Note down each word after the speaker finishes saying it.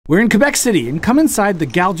We're in Quebec City, and come inside the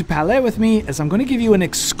Gare du Palais with me as I'm going to give you an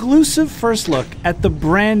exclusive first look at the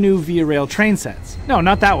brand new Via Rail train sets. No,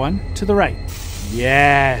 not that one, to the right.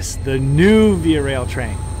 Yes, the new Via Rail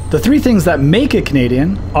train. The three things that make it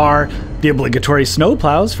Canadian are the obligatory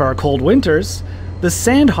snowplows for our cold winters, the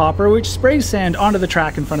sand hopper which sprays sand onto the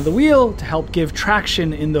track in front of the wheel to help give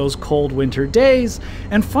traction in those cold winter days,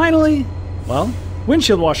 and finally, well,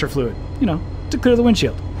 windshield washer fluid, to clear the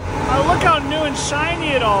windshield. Look how new and shiny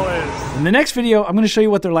it all is. In the next video, I'm going to show you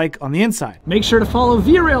what they're like on the inside. Make sure to follow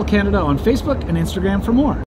Via Rail Canada on Facebook and Instagram for more.